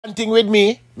One thing with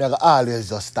me I always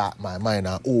just start my mind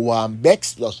and who want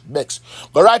Bex, just Bex.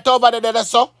 Go right over there,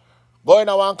 so. Go in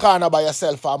a one corner by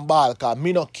yourself and ball, cause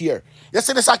me no care. You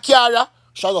see this a carrier,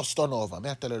 she just turn over. Me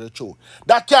I tell you the truth.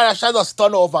 That carrier she just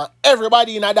turn over and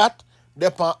everybody in that, they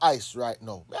on ice right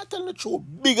now. Me I tell you the truth.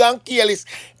 Big and careless.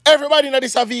 Everybody in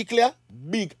this vehicle,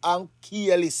 big and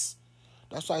careless.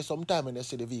 That's why sometimes when you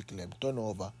see the vehicle, them turn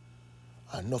over.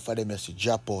 And enough of them you see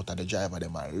drop out and the driver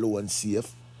them are low and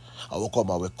safe. And we come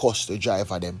and we cuss the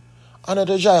driver them. And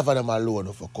the driver them are low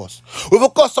enough for cuss. We will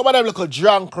cuss some of them little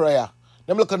drunk cry.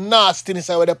 Them look nastiness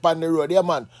where they on the road. Yeah,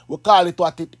 man. We call it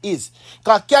what it is.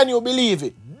 Because can you believe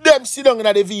it? Them sit down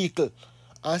in the vehicle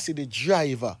and see the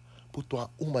driver put one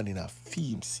woman in a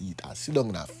film seat and sit down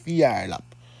in a fear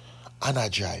lap and a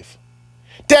drive.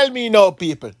 Tell me now,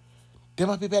 people.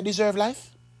 Them people deserve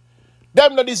life?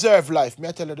 Them not deserve life. Me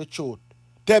I tell you the truth.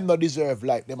 Them not deserve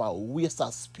life. Them are waste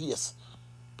of space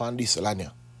on this land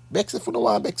here. Bex if you don't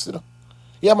want Bex, you know.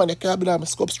 Yeah, man, you can't be like a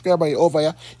subscriber over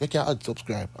here. You can't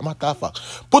unsubscribe. I'm a tough fact.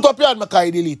 Put up your hand, I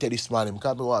delete this morning.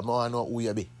 Because I want to know who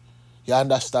you be. You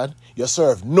understand? You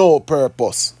serve no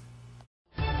purpose.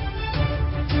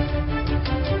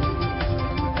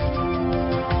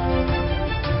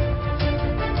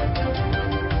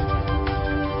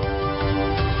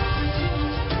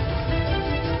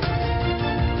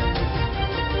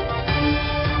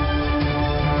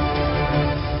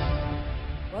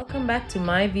 Welcome back to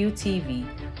MyView TV,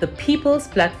 the people's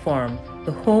platform,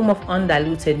 the home of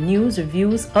undiluted news,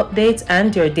 reviews, updates,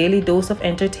 and your daily dose of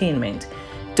entertainment.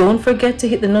 Don't forget to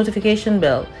hit the notification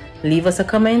bell, leave us a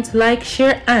comment, like,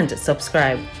 share, and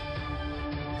subscribe.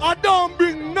 I don't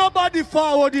bring nobody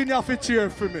forward in your cheer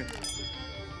for me.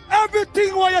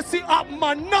 Everything what you see happen,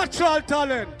 my natural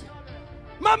talent.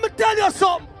 Man, me tell you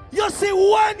something. You see,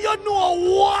 when you know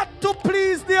what to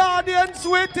please the audience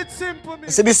with, it's simple. Me.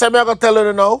 See, this time I'm going to tell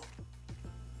you now.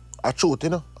 A truth, you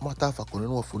know. I'm a tough you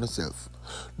know for yourself.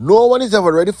 No one is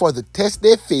ever ready for the test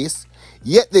they face,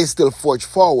 yet they still forge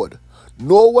forward.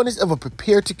 No one is ever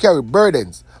prepared to carry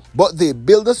burdens, but they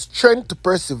build the strength to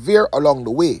persevere along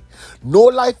the way. No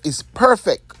life is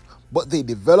perfect, but they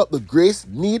develop the grace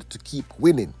needed to keep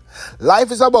winning.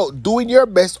 Life is about doing your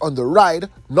best on the ride,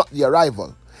 not the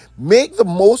arrival. Make the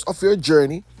most of your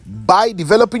journey by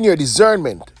developing your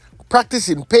discernment,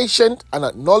 practicing patience, and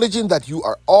acknowledging that you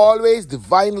are always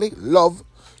divinely loved,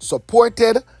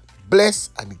 supported,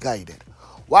 blessed, and guided.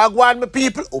 Wagwan, my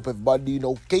people. Hope everybody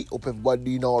know okay. Hope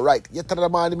everybody know alright. Yet the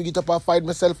morning, me get up and find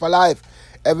myself alive.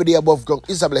 Every day above ground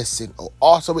is a blessing. How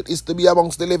awesome it is to be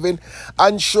amongst the living.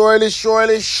 And surely,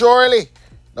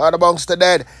 not amongst the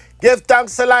dead. Give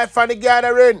thanks to life and the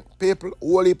gathering. People,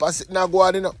 whole heap of sitting and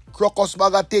going in a crocus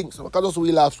bag of things. So I can just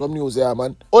we laugh from news here,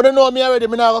 man. Oh, they know me already.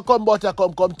 Me not come but I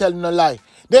come tell no lie.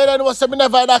 They don't know say me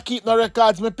never keep no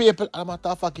records, my people. And matter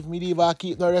of fact, if me never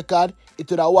keep no record, it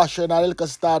would have washed in a little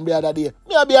storm the other day.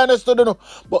 Me I be honest, you know.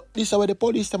 But this is where the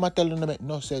police them are telling them make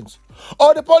no sense.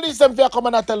 Oh, the police them fear come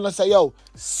and tell them say, yo,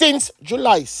 since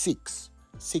July 6,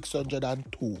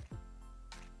 602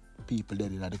 people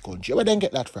dead in the country. Where them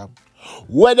get that from?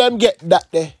 Where them get that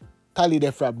there? Tally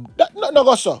there from? That no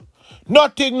go so.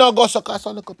 Nothing no go so. Cause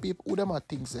some little people who them are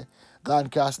things gone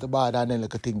cross the border and then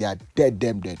little thing they are dead,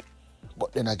 them dead.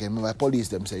 But then again, my police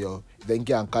them say, yo, if they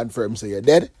can't confirm say you're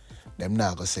dead, them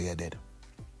not gonna say you're dead.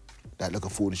 That look a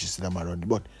foolishness in them around.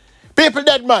 But people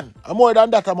dead, man. And more than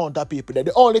that amount of people dead.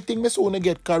 The only thing this want to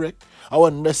get correct, I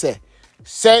want to say,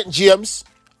 St. James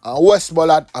and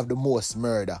Westmoreland have the most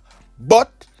murder.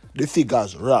 But the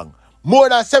figure's wrong. More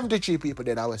than 73 people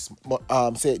dead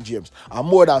at St. James. And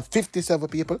more than 57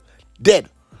 people dead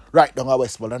right down at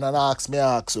Westmoreland. And I ask,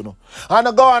 you know. And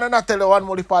I go on and I tell you one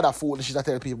more part of foolishness. I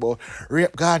tell people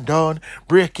rape gone down,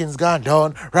 break-ins gone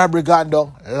down, robbery gone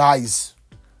down. Lies.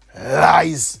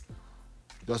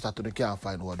 Just that they can't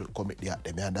find who to commit the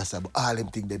act. They understand. But all them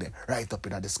things they there right up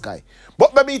in the sky.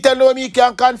 But maybe tell you me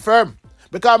can't confirm.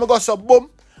 Because I go so boom.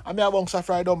 And I have some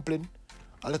fried dumpling.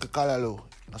 I look at callaloo.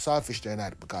 No saltfish there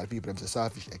night because people them say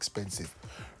saltfish expensive.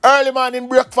 Early morning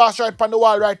breakfast right on the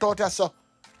wall right out here, so.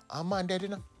 And man dead, you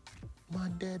know.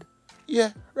 Man dead.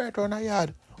 Yeah, right on the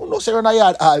yard. Who knows say on the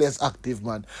yard always active,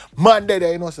 man. Man dead,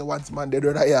 you know, say once man dead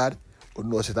on the yard, who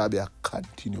knows it'll be a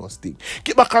continuous thing.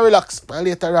 Keep back and relax. But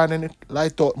later on and it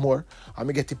light out more. And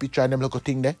me get the picture and them little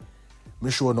thing there. Me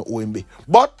show no OMB.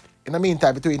 But in the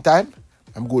meantime, between time,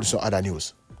 I'm going to some other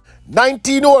news.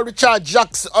 19-year-old Richard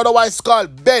Jackson, otherwise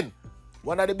called Ben.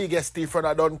 One of the biggest thief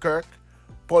from Dunkirk.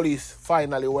 Police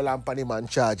finally will lamp on him and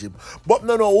charge him. But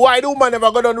no, why the man never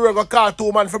go down the road and call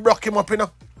two man for broke him up, you know?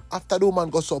 After the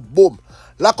man go so boom.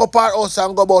 Lock up our house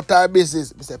and go about our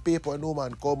business. I say, people, no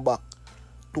man come back.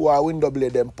 to our window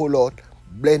blade, them pull out,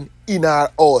 blend in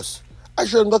our house. I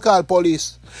shouldn't go call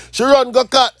police. She run go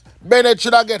cut. Bennett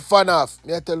should have get fun off.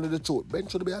 Me I tell you the truth. Ben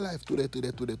should be alive today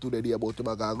about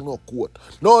him. No quote.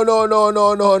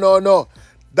 No.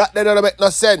 That doesn't make no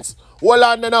sense. Hold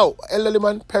on now. Elderly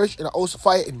man perished in a house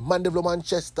fire in Mandeville,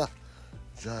 Manchester.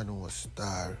 Jano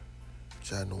star.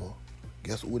 Jano.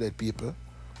 Guess who that people?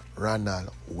 Ronald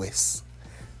West.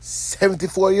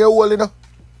 74-year-old, you know.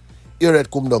 Here it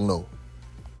come down now.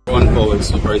 One Powell,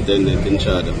 superintendent in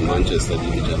charge of Manchester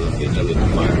Division of the Jamaica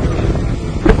Fire.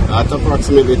 At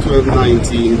approximately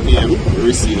 12:19 p.m., we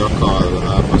received a call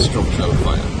of a structural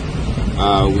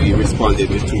fire. We responded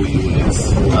with 2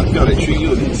 units, actually 3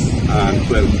 units, and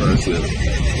 12 personnel.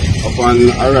 Upon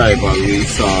arrival, we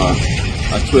saw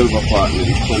a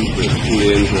 12-apartment complex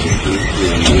fully engulfed in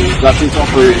flame. We got into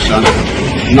operation,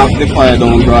 knocked the fire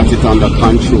down, brought it under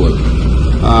control.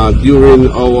 During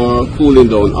our cooling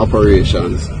down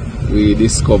operations, we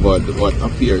discovered what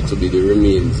appeared to be the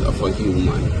remains of a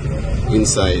human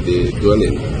inside the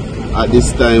dwelling. At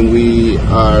this time, we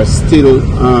are still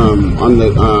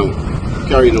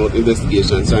carrying out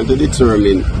investigations trying to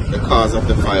determine the cause of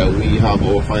the fire. We have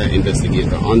our fire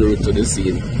investigator en route to the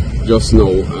scene just now,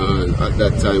 and at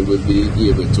that time we'll be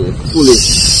able to fully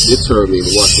determine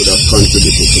what would have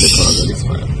contributed to the cause of this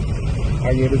fire.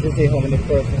 Are you able to say how many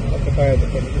persons of the fire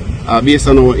detected? Based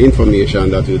on our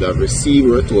information that we have received,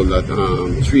 we're told that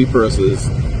 3 persons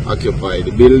occupy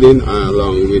the building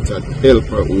along with a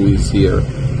helper who is here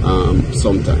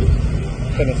sometime.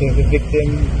 Can you say the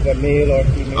victim, the male or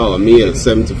female? Oh, male,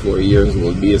 74 years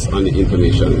old, based on the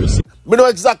information received. Me know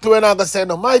exactly when I'm going to say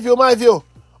no. My view.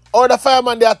 All the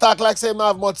fireman they attack like say me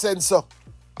have much sense, so.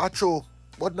 True.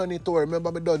 But no need to worry.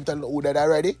 Remember me done tell you who dead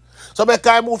already. So me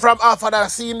can move from half of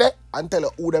that scene there and tell you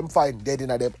who them find dead in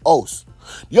them house.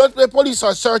 The police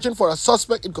are searching for a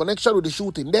suspect in connection with the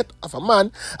shooting death of a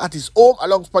man at his home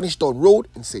along Spanish Town Road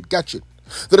in St. Catherine.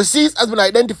 The deceased has been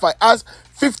identified as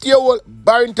 50-year-old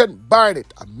Barrigton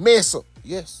Barnett, a mason.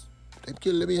 Yes, they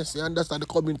killed the mason, you understand, the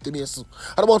community mason.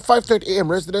 At about 5:30 a.m.,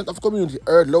 residents of the community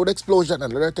heard loud explosion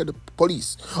and alerted the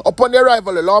police. Upon their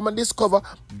arrival, the lawman discovered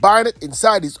Barnett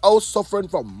inside his house suffering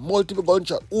from multiple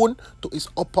gunshot wounds to his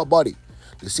upper body.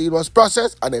 The scene was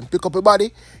processed and then pick up the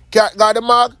body, carry the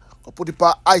mag, and put it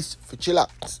on ice for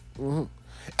chillax.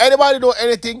 Anybody know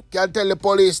anything can tell the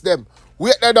police them.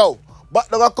 Wait there now. But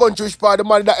the country which part the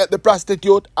man that helped the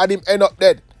prostitute and him end up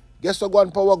dead. Guess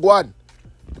what power go on?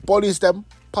 The police them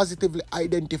positively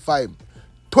identify him.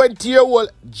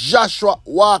 20-year-old Joshua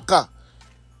Walker.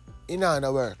 He not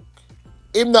work.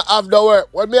 Him not have the work.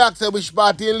 When me ask him which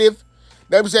part he live,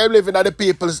 them say him living at the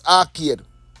People's Arcade.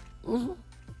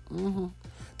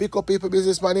 Pick up people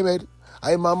business money made.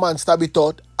 And my man stab it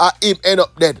out and him end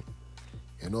up dead.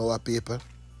 You know what, people?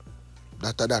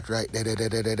 That right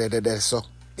there, so.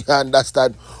 You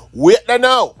understand? Wait there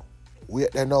now,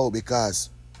 because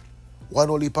one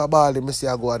only per ball, they say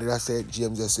I go out there, I said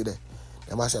James yesterday.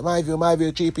 They must say, my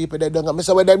view, 3 people they don't. I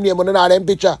say, where them name on them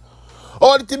picture?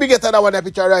 All the TV get on that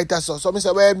picture right so. So I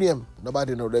say, where them name?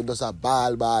 Nobody know them, just a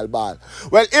ball.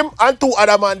 Well, him and 2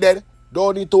 other man dead,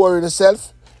 don't need to worry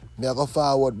yourself. Me I go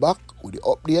forward back with the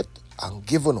update and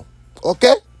give you.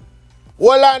 Okay?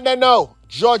 Hold on there now.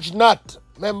 Judge not.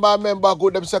 Remember,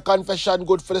 good them say confession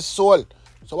good for the soul.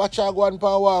 So watch I go on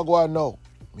power go on now.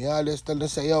 Me always tell them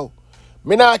say, yo,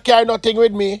 me not carry nothing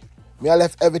with me. Me I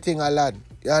left everything alone.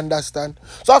 You understand?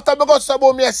 So after me got some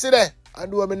home yesterday,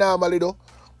 and do what me normally do,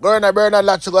 go in a Bernard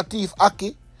Lodge to go thief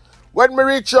Aki. When me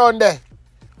reach around there,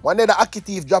 one day the Aki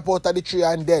thief drop out of the tree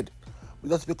and dead. We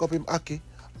just pick up him Aki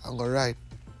and go right.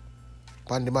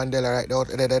 Pan the Mandela right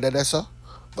there, so.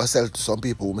 Go sell to some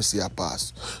people who me see a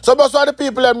pass. So most of the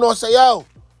people them know say, yo,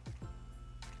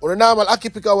 when a normal Aki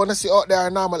picker wanna see out there, a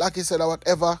normal Aki said or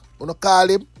whatever, wanna call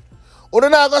him. When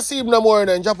not go see him no more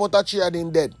and drop out a tree and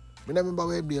him dead. I don't remember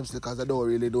where him names because I don't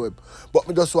really know him. But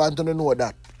me just want to know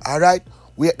that. Alright?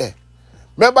 Wait there.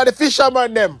 Remember the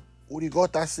fisherman them who they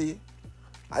got to see,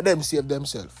 and them save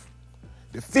themselves.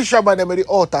 The fisherman them in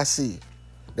the outer sea.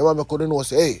 Them want me couldn't know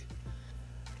say, hey,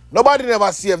 nobody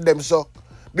never save them, so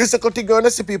this is a thing you want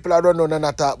to see people I don't know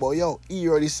and talk about, yo,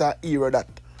 hero this and hero that.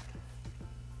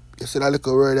 You see that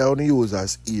little word I want to use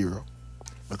as hero.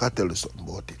 I can tell you something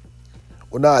about it.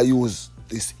 When I use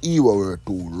this hero word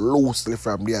too loosely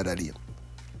from the other day.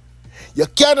 You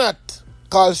cannot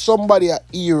call somebody a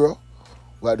hero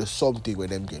where there's something where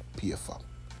them get paid for.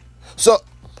 So,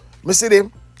 I see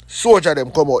them, soldier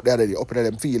them come out the other day, open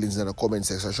them feelings in the comment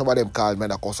section. Some of them call me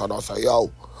and I say, yo,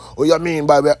 what you mean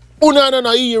by me?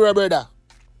 No hero, brother.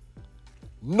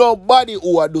 Nobody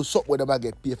who do something with them I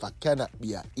get paid for cannot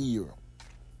be a hero.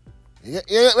 You get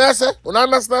me I say? You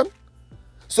understand?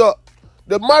 So,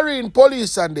 the marine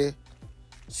police and the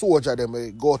soldier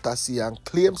them go to sea and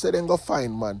claim say they go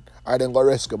find man or they go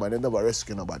rescue man. They never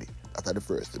rescue nobody. That's the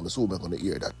first thing. So I'm going to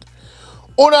hear that.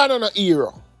 On a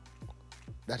hero.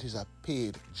 That is a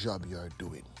paid job you're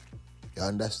doing. You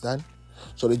understand?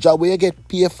 So the job where you get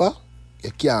paid for,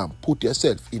 you can't put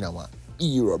yourself in a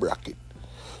hero bracket.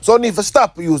 So you need to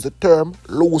stop use the term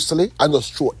loosely and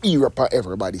just throw hero for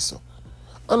everybody. So.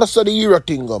 And that's how the hero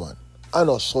thing go, man. And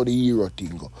that's how the hero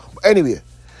thing go. But anyway,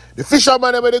 the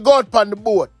fisherman when they go out on the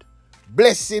boat,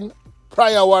 Blessing,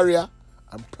 Prior Warrior,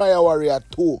 and Prior Warrior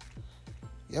 2.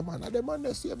 Yeah, man, and the man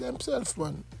they save themselves,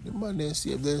 man. The man they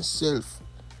save themselves.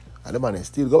 And the man they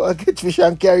still go and catch fish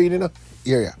and carry it, you know.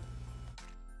 Area.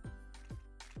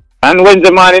 And Wednesday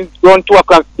morning, around 2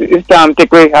 o'clock, it's time to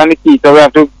take away on the key, so we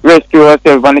have to rescue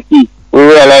ourselves on the key. We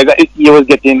realized that the sea was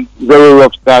getting very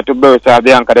rough, start to burst off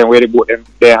the anchor, then where the boat them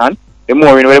their hand. The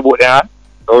mooring where the boat their hand.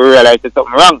 So we realized there's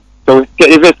something wrong. So we get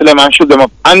the vessel them and shoot them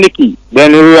up on the key.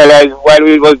 Then we realized while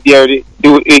we was there,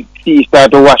 the sea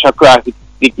started to wash across the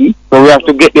key. So we have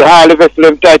to get all the vessel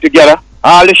them tied together.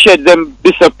 All the sheds them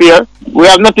disappear. We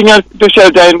have nothing else to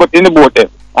shelter in but in the boat them,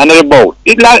 under the boat.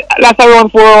 It lasts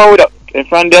around 4 hours with us. And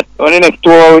from that, on the next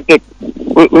 2 hours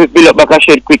we build up back a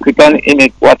shed quick and in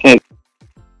it, watching it.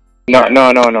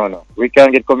 No. We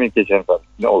can't get communication from it.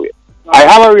 No way. I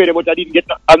have a radio, but I didn't get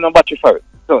no battery for it.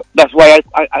 So that's why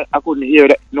I couldn't hear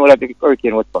that, know that the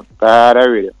hurricane was coming. I had a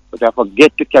radio, but I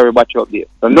forget to carry battery up there.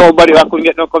 So I couldn't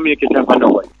get no communication from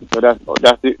nobody. So that's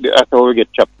how we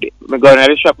get chopped there. I go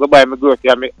to the shop, go buy my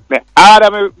grocery, and I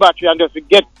order my battery and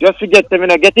just forget them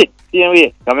and I get it. Same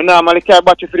way. So I normally carry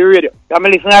battery for the radio. So I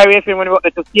listen to the radio when we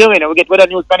get to same way. We get weather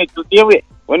news on it to same way.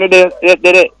 When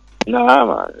they no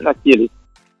man, not really.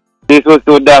 This was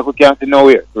so dark we can't see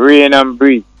nowhere. Rain and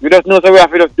breeze. We just know so we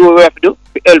have to just do what we have to do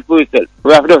to help for yourself.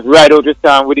 We have to just ride out the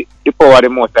storm with the power of the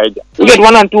most side. We get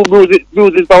 1 and 2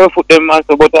 bruises for our foot them and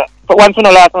so, but once in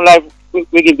a last one life we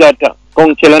give that time.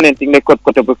 Come chill and anything they cut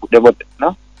up we foot them, but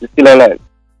no, we're still alive.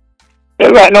 So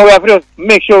right now we have to just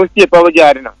make sure we stay up our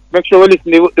yard, you know. Make sure we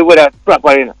listen to the weather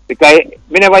properly, you know. Because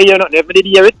we never hear nothing. If we did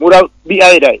hear it, we would have be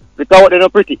eye. Because they're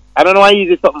not pretty. I don't know how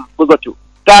easy something we got to.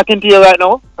 Talking to you right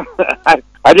now,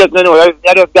 I just don't know.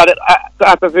 I just got it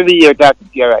after the year talking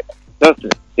to you right now.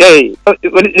 Just hey,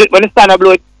 when the sun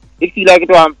blow, it feels like it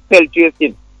was felt to your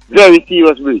skin. Very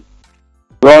serious breeze.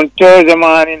 Around Thursday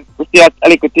morning, we see a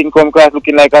little thing come across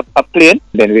looking like a plane.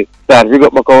 Then we start, we go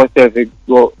back ourselves, we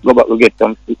go back, we get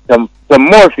some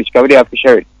more fish, because we have fish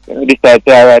already. We decide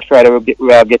to alright, Friday we'll get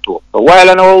home. So while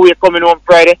I know we're coming home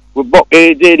Friday, we book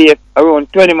the JDF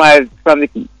around 20 miles from the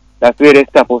key. That's where they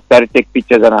start to take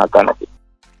pictures and all kind of thing.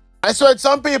 I swear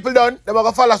some people done, they're going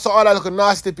to follow some other little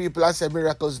nasty people and say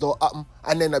miracles don't happen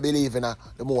and then they believe in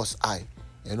the Most High.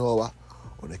 You know what?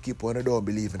 When they keep on, they don't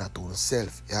believe in it to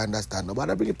themselves. You understand?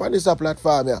 Nobody bring it on this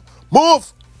platform here.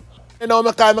 Move! You know,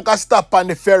 I can stop on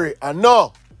the ferry. And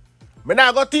no, I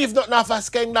not go thief nothing off a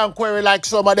skeng down quarry like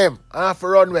some of them. I have to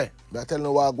run way. I tell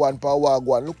you what go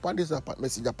on. Look on this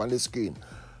message up on the screen.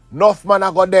 Enough man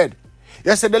I got dead.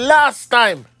 You see, the last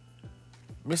time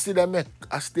I see them make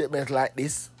a statement like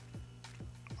this,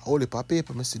 holy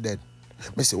paper, I see dead.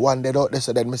 I see 1 dead out there,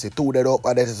 so then I see 2 dead out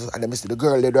there, and then I see the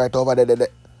girl dead right over there.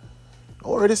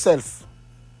 Already self.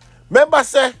 Remember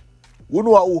say, we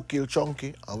know who killed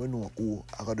Chunky and we know who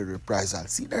I got the reprisal.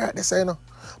 See there right there, you know.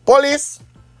 Police,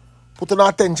 put on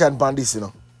attention on this, you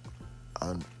know.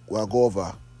 And we'll go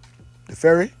over the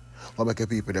ferry. We'll make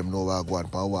people them know we're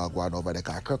going over there.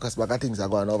 Because Crocus bag of things are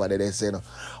going over there, they say, you know.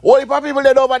 Only people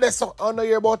dead over there, so I don't know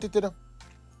hear about it, you know.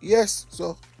 Yes,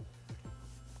 so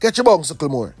catch your bunks, Uncle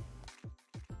more.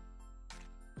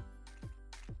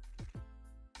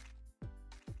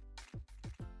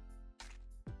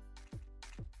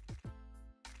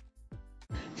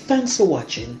 Thanks for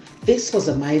watching. This was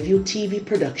a MyView TV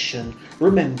production.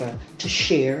 Remember to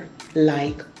share,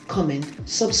 like, comment,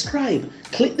 subscribe,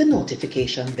 click the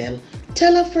notification bell,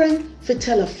 tell a friend for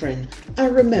tell a friend,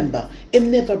 and remember, it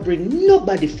never bring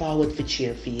nobody forward for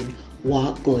cheer for him.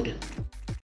 Walk good.